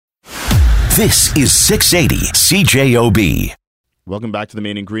This is 680 CJOB. Welcome back to The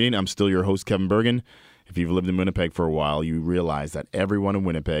Main Ingredient. I'm still your host, Kevin Burgin. If you've lived in Winnipeg for a while, you realize that everyone in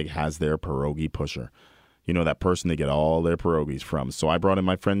Winnipeg has their pierogi pusher. You know, that person they get all their pierogies from. So I brought in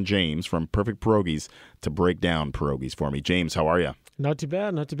my friend James from Perfect Pierogies to break down pierogies for me. James, how are you? Not too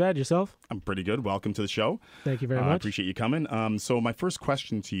bad. Not too bad. Yourself? I'm pretty good. Welcome to the show. Thank you very much. I appreciate you coming. So my first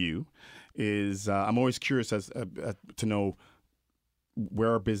question to you is, I'm always curious as to know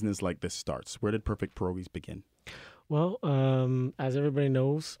where a business like this starts. Where did Perfect Pierogies begin? Well, as everybody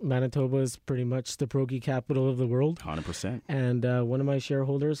knows, Manitoba is pretty much the pierogi capital of the world. 100%. And one of my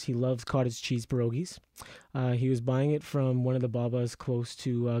shareholders, he loves cottage cheese pierogies. He was buying it from one of the Babas close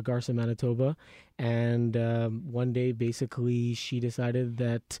to Garza, Manitoba. And one day, basically, she decided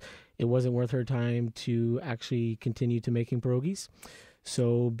that it wasn't worth her time to actually continue to making pierogies.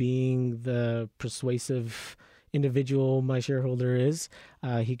 So being the persuasive individual my shareholder is,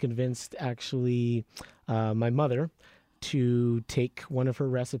 he convinced actually my mother to take one of her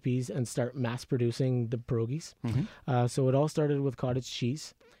recipes and start mass producing the pierogies. Mm-hmm. So it all started with cottage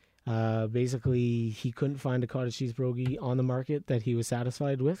cheese. Basically, he couldn't find a cottage cheese pierogi on the market that he was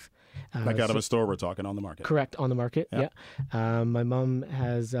satisfied with. Like out of a store, we're talking on the market. Correct, on the market, yeah. My mom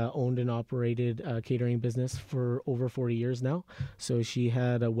has owned and operated a catering business for over 40 years now. So she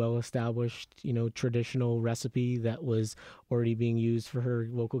had a well-established, traditional recipe that was already being used for her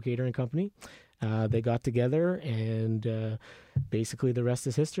local catering company. They got together and basically the rest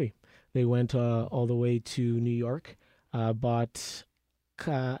is history. They went all the way to New York, bought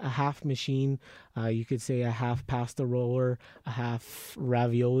a half machine, you could say a half pasta roller, a half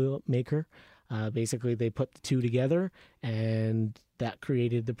ravioli maker. Basically, they put the two together, and that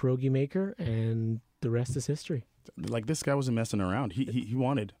created the pierogi maker, and the rest is history. Like, this guy wasn't messing around. He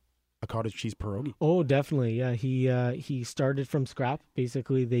wanted a cottage cheese pierogi. Oh, definitely. Yeah, he started from scrap.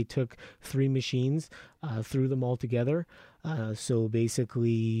 Basically, they took 3 machines, threw them all together. So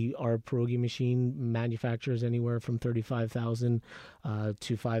basically, our pierogi machine manufactures anywhere from 35,000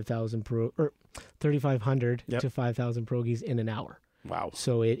 to 5,000 3,500 to 5,000 pierogies in an hour. Wow.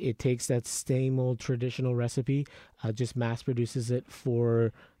 So it takes that same old traditional recipe, just mass produces it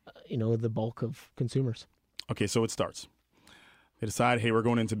for the bulk of consumers. Okay, so it starts. They decide, hey, we're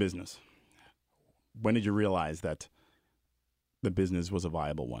going into business. When did you realize that the business was a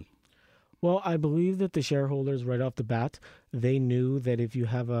viable one? Well, I believe that the shareholders, right off the bat, they knew that if you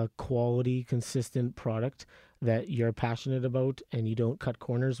have a quality, consistent product that you're passionate about and you don't cut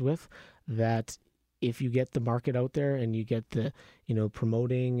corners with, that if you get the market out there and you get the,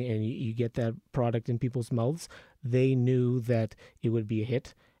 promoting and you get that product in people's mouths, they knew that it would be a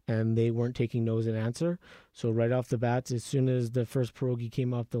hit. And they weren't taking no as an answer. So right off the bat, as soon as the first pierogi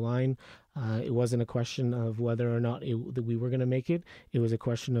came off the line, it wasn't a question of whether or not that we were going to make it. It was a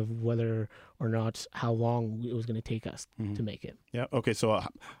question of whether or not how long it was going to take us to make it. Yeah. Okay. So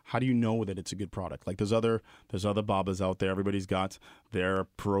how do you know that it's a good product? Like there's other Babas out there. Everybody's got their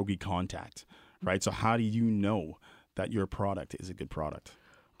pierogi contact, right? So how do you know that your product is a good product?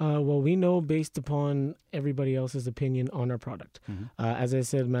 Well, we know based upon everybody else's opinion on our product. As I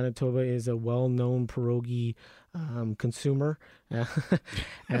said, Manitoba is a well-known pierogi consumer,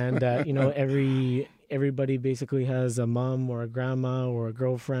 and everybody basically has a mom or a grandma or a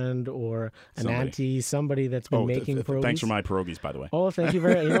girlfriend or an auntie, somebody that's been making pierogies. Thanks for my pierogies, by the way. Oh, thank you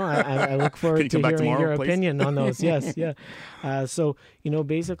very much. I look forward to hearing your opinion on those. Yes, yeah. So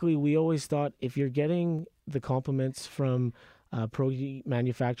basically, we always thought if you're getting the compliments from pierogi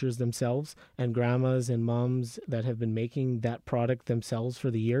manufacturers themselves and grandmas and moms that have been making that product themselves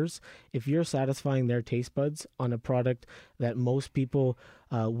for the years, if you're satisfying their taste buds on a product that most people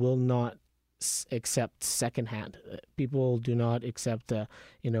will not accept secondhand. People do not accept a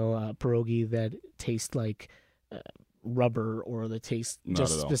pierogi that tastes like rubber or that tastes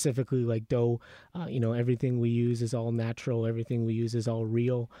just specifically like dough. Everything we use is all natural. Everything we use is all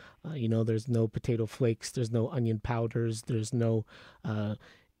real. There's no potato flakes. There's no onion powders. There's no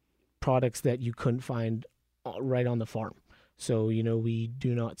products that you couldn't find right on the farm. So, we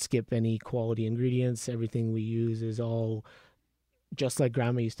do not skip any quality ingredients. Everything we use is all just like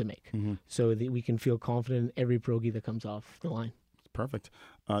grandma used to make. So that we can feel confident in every pierogi that comes off the line. Perfect.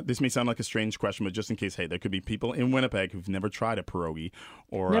 This may sound like a strange question, but just in case, hey, there could be people in Winnipeg who've never tried a pierogi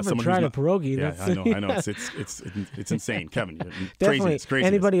or never tried a pierogi. Yeah, I know. It's insane, Kevin. Definitely. Craziness.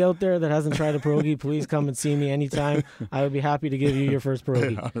 Anybody out there that hasn't tried a pierogi, please come and see me anytime. I would be happy to give you your first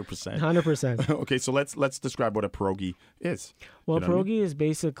pierogi. 100%. Okay, so let's describe what a pierogi is. Well, pierogi is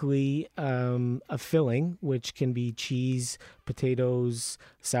basically a filling, which can be cheese, potatoes,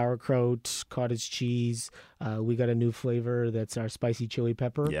 sauerkraut, cottage cheese. We got a new flavor that's our spicy chili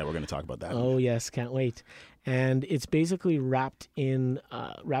pepper. wrapper. Yeah, we're going to talk about that. Oh yes, can't wait. And it's basically wrapped in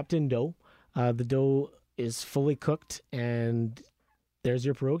dough. The dough is fully cooked, and there's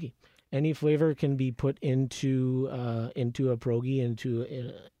your pierogi. Any flavor can be put into a pierogi,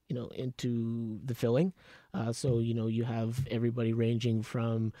 into the filling. So you have everybody ranging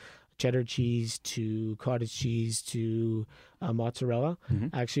from cheddar cheese to cottage cheese to mozzarella. Mm-hmm.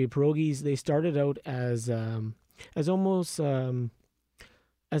 Actually, pierogies, they started out as almost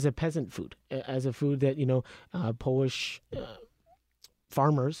as a peasant food, as a food that Polish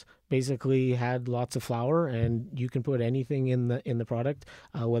farmers basically had lots of flour, and you can put anything in the product,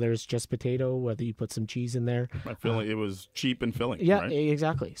 whether it's just potato, whether you put some cheese in there. I feel like it was cheap and filling. Yeah, right?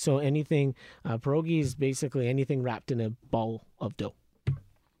 Exactly. So anything, pierogi is basically anything wrapped in a ball of dough.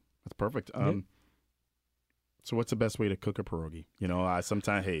 That's perfect. Yeah. So what's the best way to cook a pierogi?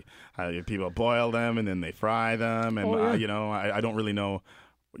 Sometimes, people boil them and then they fry them, and I don't really know.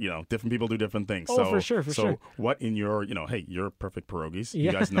 Different people do different things. Oh, for sure. So what in your, your perfect pierogies,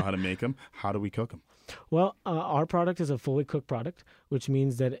 you guys know how to make them. How do we cook them? Well, our product is a fully cooked product, which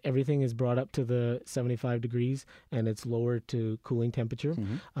means that everything is brought up to the 75 degrees and it's lowered to cooling temperature.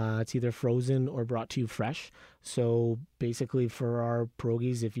 Mm-hmm. It's either frozen or brought to you fresh. So basically for our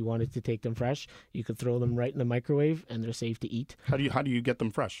pierogies, if you wanted to take them fresh, you could throw them right in the microwave and they're safe to eat. How do you get them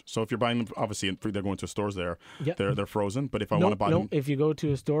fresh? So if you're buying them, obviously they're going to stores there, they're frozen. But if I want to buy them... if you go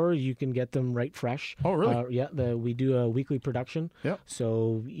to a store, you can get them right fresh. Oh, really? We do a weekly production. Yeah.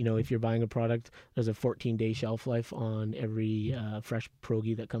 So, if you're buying a product, there's a 14-day shelf life on every fresh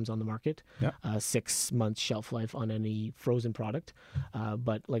pierogi that comes on the market. Yeah. 6 months shelf life on any frozen product.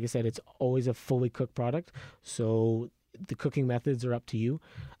 But like I said, it's always a fully cooked product. So the cooking methods are up to you.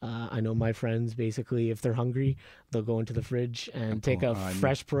 I know my friends, basically, if they're hungry, they'll go into the fridge and take a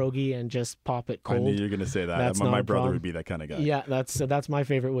fresh pierogi and just pop it cold. I knew you were going to say that. That's my brother would be that kind of guy. Yeah, that's my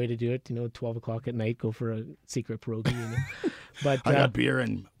favorite way to do it. 12 o'clock at night, go for a secret pierogi. But I got beer,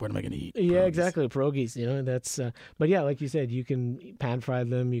 and what am I going to eat? Yeah, exactly, pierogies. That's. But yeah, like you said, you can pan fry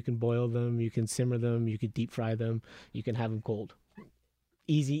them, you can boil them, you can simmer them, you can deep fry them, you can have them cold.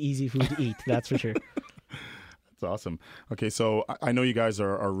 Easy food to eat. That's for sure. That's awesome. Okay, so I know you guys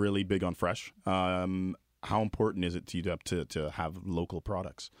are really big on fresh. How important is it to you to have local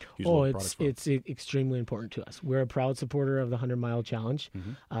products? It's extremely important to us. We're a proud supporter of the 100-Mile Challenge.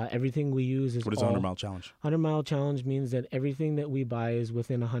 Mm-hmm. Everything we use is What is the 100-Mile Challenge? 100-Mile Challenge means that everything that we buy is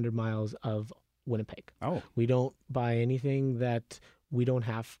within 100 miles of Winnipeg. Oh. We don't buy anything that we don't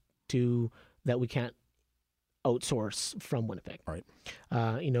have to, that we can't outsource from Winnipeg. Right.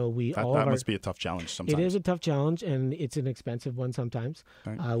 That must be a tough challenge sometimes. It is a tough challenge, and it's an expensive one sometimes.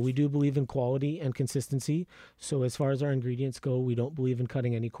 Right. We do believe in quality and consistency. So as far as our ingredients go, we don't believe in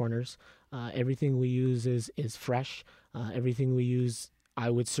cutting any corners. Everything we use is fresh. Everything we use, I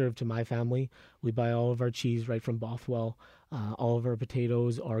would serve to my family. We buy all of our cheese right from Bothwell. All of our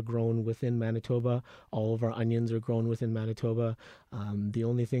potatoes are grown within Manitoba. All of our onions are grown within Manitoba. The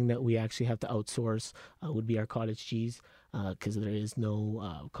only thing that we actually have to outsource would be our cottage cheese, because there is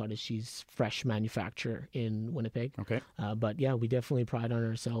no cottage cheese fresh manufacturer in Winnipeg. Okay. But yeah, we definitely pride on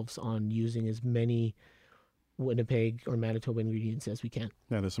ourselves on using as many Winnipeg or Manitoba ingredients as we can.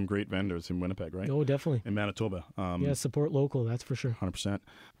 Yeah, there's some great vendors in Winnipeg, right? Oh, definitely. In Manitoba. Support local, that's for sure. 100%.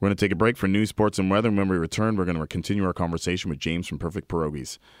 We're going to take a break for news, sports, and weather, and when we return, we're going to continue our conversation with James from Perfect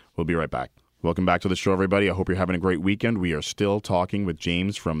Pierogies. We'll be right back. Welcome back to the show, everybody. I hope you're having a great weekend. We are still talking with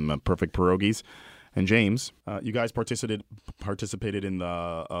James from Perfect Pierogies. And James, you guys participated in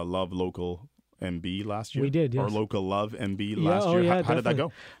the Love Local MB last year? We did, yes. Or Local Love MB last year. How did that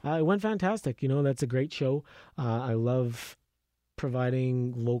go? It went fantastic. That's a great show. I love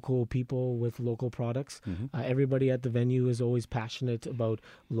providing local people with local products. Mm-hmm. Everybody at the venue is always passionate about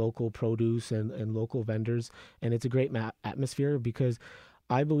local produce and local vendors. And it's a great atmosphere because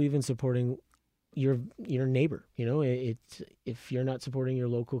I believe in supporting your neighbor. If you're not supporting your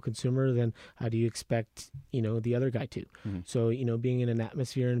local consumer, then how do you expect the other guy to? Mm-hmm. So being in an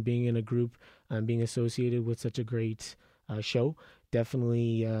atmosphere and being in a group and being associated with such a great show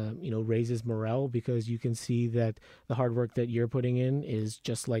definitely raises morale, because you can see that the hard work that you're putting in is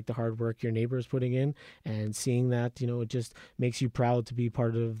just like the hard work your neighbor is putting in, and seeing that it just makes you proud to be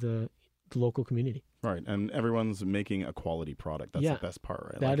part of the local community. Right, and everyone's making a quality product. That's the best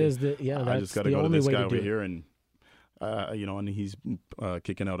part, right? I just got to go to this guy over here, and and he's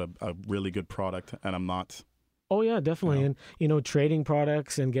kicking out a really good product, and I'm not. Oh yeah, definitely, and trading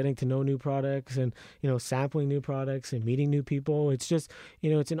products and getting to know new products, and sampling new products and meeting new people. It's just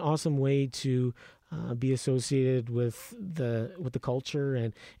it's an awesome way to be associated with the culture,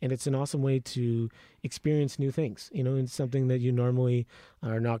 and it's an awesome way to experience new things. It's something that you normally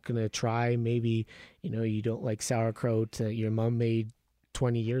are not going to try. Maybe you don't like sauerkraut your mom made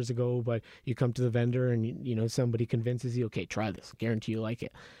 20 years ago, but you come to the vendor and somebody convinces you, okay, try this, guarantee you like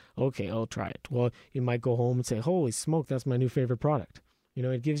it. Okay, I'll try it. Well, you might go home and say, holy smoke, that's my new favorite product.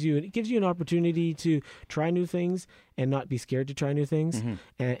 It gives you an opportunity to try new things and not be scared to try new things.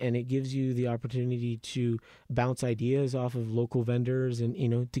 And it gives you the opportunity to bounce ideas off of local vendors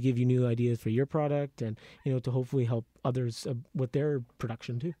and, to give you new ideas for your product and, to hopefully help others with their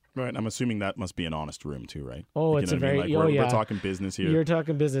production too. Right. I'm assuming that must be an honest room too, right? Oh, it's a very, we're talking business here. You're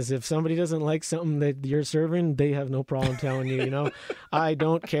talking business. If somebody doesn't like something that you're serving, they have no problem telling you, I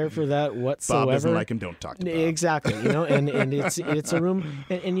don't care for that whatsoever. Bob doesn't like him, don't talk to Bob. Exactly. and it's a room,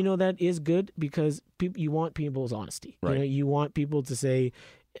 and that is good because you want people's honesty. Right. You want people to say,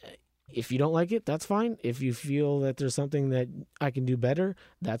 if you don't like it, that's fine. If you feel that there's something that I can do better,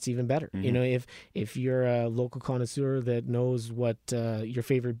 that's even better. If you're a local connoisseur that knows what your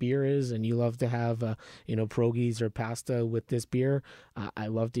favorite beer is and you love to have pierogies or pasta with this beer, I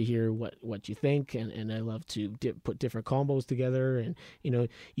love to hear what you think, and I love to put different combos together. And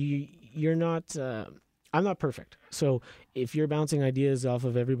you're not. I'm not perfect. So if you're bouncing ideas off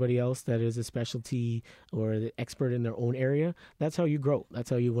of everybody else that is a specialty or the expert in their own area, that's how you grow. That's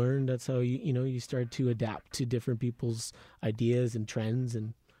how you learn. That's how you start to adapt to different people's ideas and trends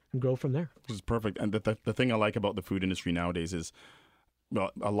and grow from there. Which is perfect. And the thing I like about the food industry nowadays is,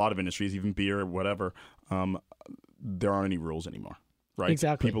 well, a lot of industries, even beer, whatever, there aren't any rules anymore. Right?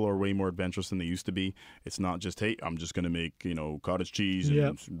 Exactly. People are way more adventurous than they used to be. It's not just, hey, I'm just going to make, cottage cheese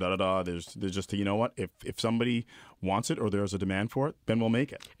and da-da-da. There's just, you know what? If somebody wants it or there's a demand for it, then we'll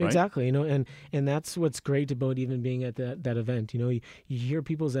make it. Right? Exactly. And that's what's great about even being at that event. You hear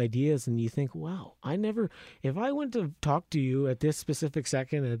people's ideas and you think, wow, if I went to talk to you at this specific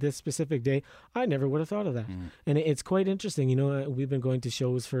second, at this specific day, I never would have thought of that. And it's quite interesting. We've been going to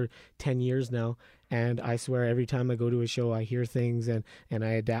shows for 10 years now. And I swear every time I go to a show, I hear things and I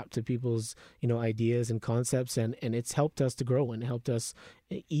adapt to people's, ideas and concepts. And it's helped us to grow and helped us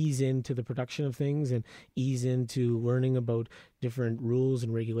ease into the production of things and ease into learning about different rules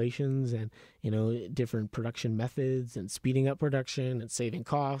and regulations and, different production methods and speeding up production and saving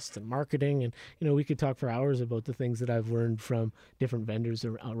costs and marketing. And, we could talk for hours about the things that I've learned from different vendors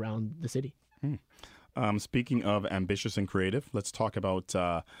around the city. Speaking of ambitious and creative, let's talk about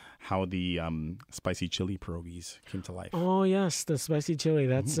how the spicy chili pierogies came to life. Oh yes, the spicy chili.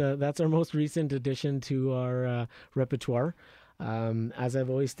 That's our most recent addition to our repertoire. As I've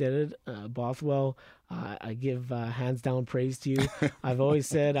always stated, Bothwell, I give hands down praise to you. I've always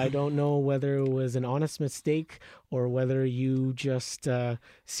said I don't know whether it was an honest mistake or whether you just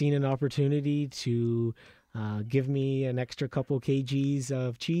seen an opportunity to give me an extra couple kgs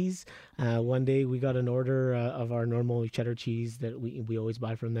of cheese. One day we got an order of our normal cheddar cheese that we always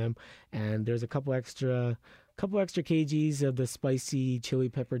buy from them, and there's a couple extra kgs of the spicy chili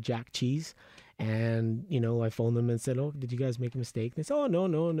pepper jack cheese. And, I phoned them and said, oh, did you guys make a mistake? And they said, oh,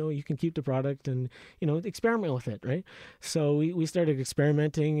 no, you can keep the product and, experiment with it, right? So we started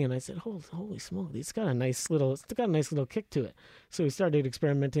experimenting, and I said, holy smoke, it's got a nice little kick to it. So we started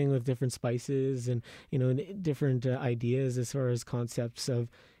experimenting with different spices and, different ideas as far as concepts of,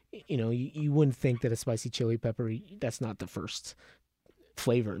 you wouldn't think that a spicy chili pepper, that's not the first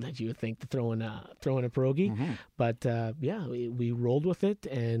flavor that you would think to throw in a pierogi. But we rolled with it,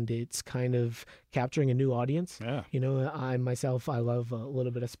 and it's kind of capturing a new audience. I love a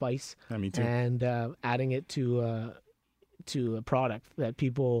little bit of spice. Me too. And adding it to a product that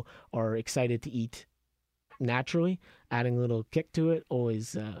people are excited to eat naturally, adding a little kick to it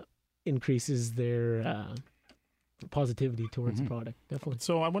always increases their positivity towards the product, definitely.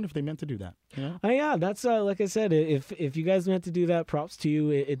 So I wonder if they meant to do that. Yeah, that's like I said, if you guys meant to do that, props to you.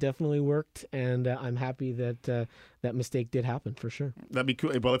 It definitely worked, and I'm happy that that mistake did happen for sure. That'd be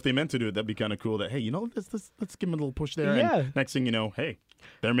cool. Well, if they meant to do it, that'd be kind of cool. That, hey, let's give them a little push there. Yeah. And next thing you know, hey,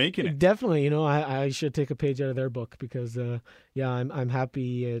 they're making it. Definitely. I should take a page out of their book because I'm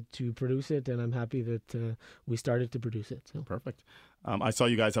happy to produce it, and I'm happy that we started to produce it. So perfect. I saw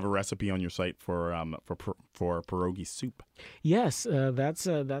you guys have a recipe on your site for pierogi soup. Yes,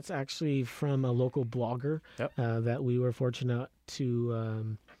 that's actually from a local blogger that we were fortunate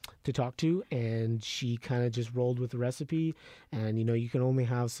to talk to, and she kind of just rolled with the recipe. And you can only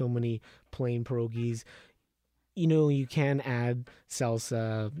have so many plain pierogies. You can add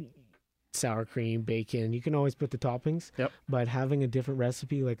salsa, sour cream, bacon. You can always put the toppings. But having a different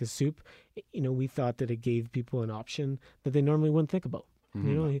recipe like a soup, we thought that it gave people an option that they normally wouldn't think about.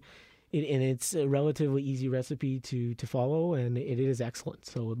 and it's a relatively easy recipe to follow, and it is excellent.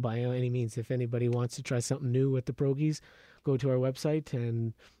 So by any means, if anybody wants to try something new with the pierogies, go to our website,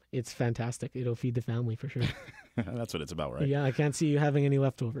 and it's fantastic. It'll feed the family for sure. That's what it's about, right? Yeah, I can't see you having any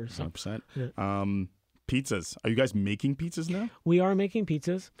leftovers. So. 100%. Yeah. Pizzas. Are you guys making pizzas now? We are making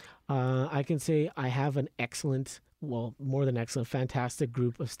pizzas. I can say I have an excellent, well, more than excellent, fantastic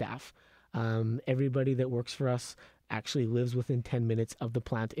group of staff. Everybody that works for us actually lives within 10 minutes of the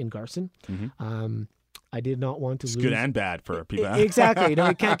plant in Garson. Mm-hmm. I did not want to lose. It's good and bad for people. Exactly. You know,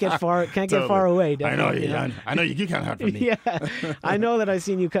 we can't get far. Get far away. I know you. I know you can't hide from me. Yeah, I know that I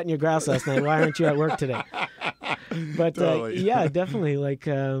seen you cutting your grass last night. Why aren't you at work today? But yeah, definitely. Like,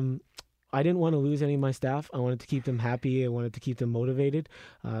 I didn't want to lose any of my staff. I wanted to keep them happy. I wanted to keep them motivated.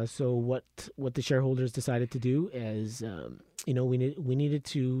 So what the shareholders decided to do is, we needed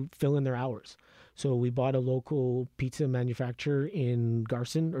to fill in their hours. So we bought a local pizza manufacturer in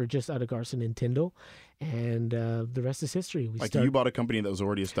Garson, or just out of Garson in Tyndall, and the rest is history. You bought a company that was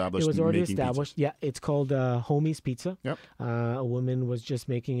already established. It was already making established. Pizza. Yeah, it's called Homie's Pizza. Yep. A woman was just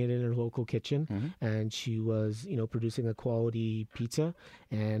making it in her local kitchen, mm-hmm. and she was, producing a quality pizza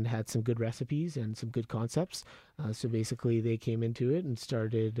and had some good recipes and some good concepts. So basically, they came into it and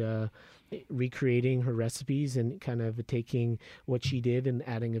started recreating her recipes and kind of taking what she did and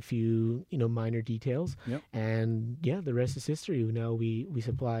adding a few, minor details. Yep. And yeah, the rest is history. Now we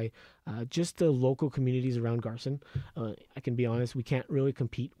supply just the local communities around Garson. I can be honest, we can't really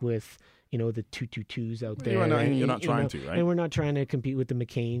compete with the 222s out there. You're not trying to, right? And we're not trying to compete with the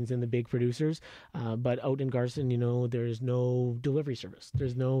McCains and the big producers. But out in Garson, there's no delivery service.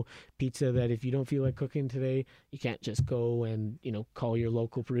 There's no pizza that if you don't feel like cooking today, you can't just go and, call your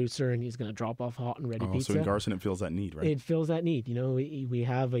local producer and he's going to drop off hot and ready pizza. So in Garson, it fills that need, right? It fills that need. We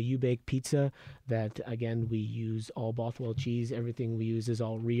have a U-Bake pizza that, again, we use all Bothwell cheese. Everything we use is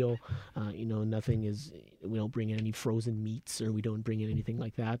all real. Nothing is, we don't bring in any frozen meats, or we don't bring in anything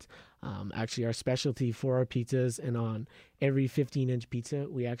like that. Actually, our specialty for our pizzas, and on every 15-inch pizza,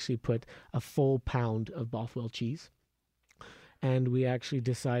 we actually put a full pound of Bothwell cheese. And we actually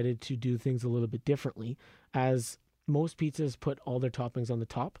decided to do things a little bit differently. As most pizzas put all their toppings on the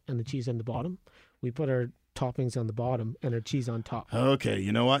top and the cheese on the bottom, we put our toppings on the bottom and our cheese on top. Okay,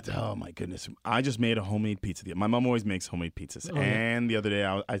 you know what? Oh, my goodness. I just made a homemade pizza. My mom always makes homemade pizzas. And the other day,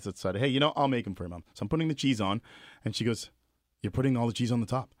 I decided, hey, I'll make them for you, Mom. So I'm putting the cheese on, and she goes, you're putting all the cheese on the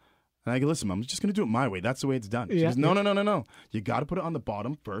top. And I go, listen, Mom, I'm just going to do it my way. That's the way it's done. She goes, no. You got to put it on the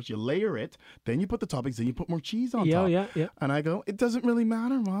bottom first. You layer it. Then you put the toppings. Then you put more cheese on top. Yeah. And I go, it doesn't really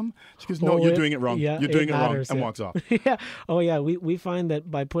matter, Mom. She goes, no, you're doing it wrong. Yeah, you're doing it matters, wrong. And walks off. Yeah. Oh, yeah. We find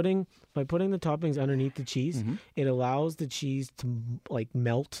that by putting the toppings underneath the cheese, mm-hmm. it allows the cheese to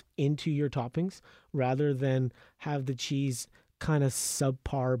melt into your toppings rather than have the cheese kind of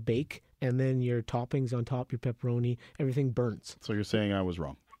subpar bake and then your toppings on top, your pepperoni, everything burns. So you're saying I was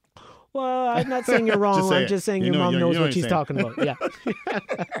wrong. Well, I'm not saying you're wrong. I'm just saying your mom knows what she's talking about. Yeah.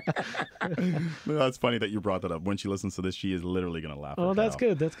 That's funny that you brought that up. When she listens to this, she is literally going to laugh. Oh, that's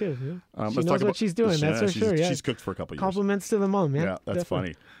good. That's good. Yeah. She knows what she's doing. That's for sure. Yeah. She's cooked for a couple of years. Compliments to the mom. Yeah, that's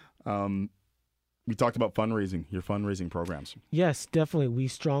definitely funny. We talked about fundraising, your fundraising programs. Yes, definitely. We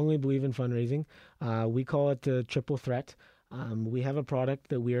strongly believe in fundraising. We call it the triple threat. We have a product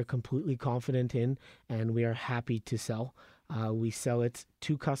that we are completely confident in and we are happy to sell. We sell it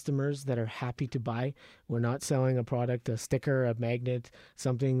to customers that are happy to buy. We're not selling a product, a sticker, a magnet,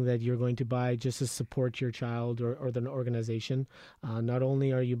 something that you're going to buy just to support your child or the organization. Not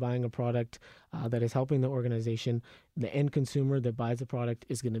only are you buying a product that is helping the organization, the end consumer that buys the product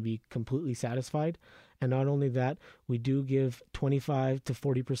is going to be completely satisfied. And not only that, we do give 25 to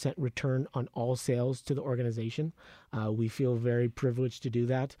 40% return on all sales to the organization. We feel very privileged to do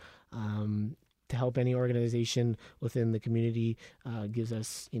that. To help any organization within the community gives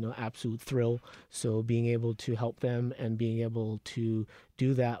us, absolute thrill. So being able to help them and being able to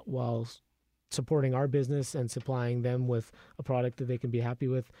do that while supporting our business and supplying them with a product that they can be happy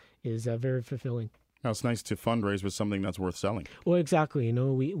with is very fulfilling. Now, it's nice to fundraise with something that's worth selling. Well, exactly.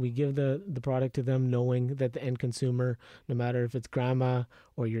 We give the product to them knowing that the end consumer, no matter if it's grandma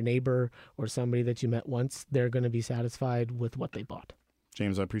or your neighbor or somebody that you met once, they're going to be satisfied with what they bought.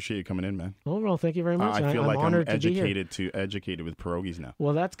 James, I appreciate you coming in, man. Oh, well, thank you very much. I feel like I'm educated with pierogies now.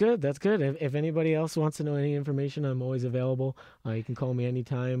 Well, that's good. That's good. If anybody else wants to know any information, I'm always available. You can call me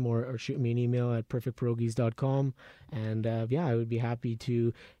anytime or shoot me an email at perfectpierogies.com. And I would be happy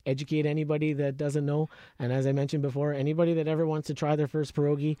to educate anybody that doesn't know. And as I mentioned before, anybody that ever wants to try their first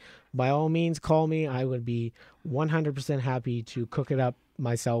pierogi, by all means, call me. I would be 100% happy to cook it up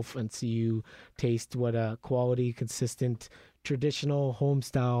myself and see you taste what a quality, consistent, traditional,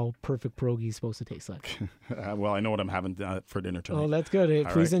 home-style, perfect pierogi is supposed to taste like. Well, I know what I'm having for dinner tonight. Oh, that's good.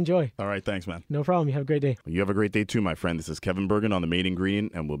 Please enjoy. All right, thanks, man. No problem. You have a great day. You have a great day too, my friend. This is Kevin Burgin on The Main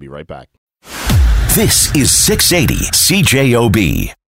Ingredient, and we'll be right back. This is 680 CJOB.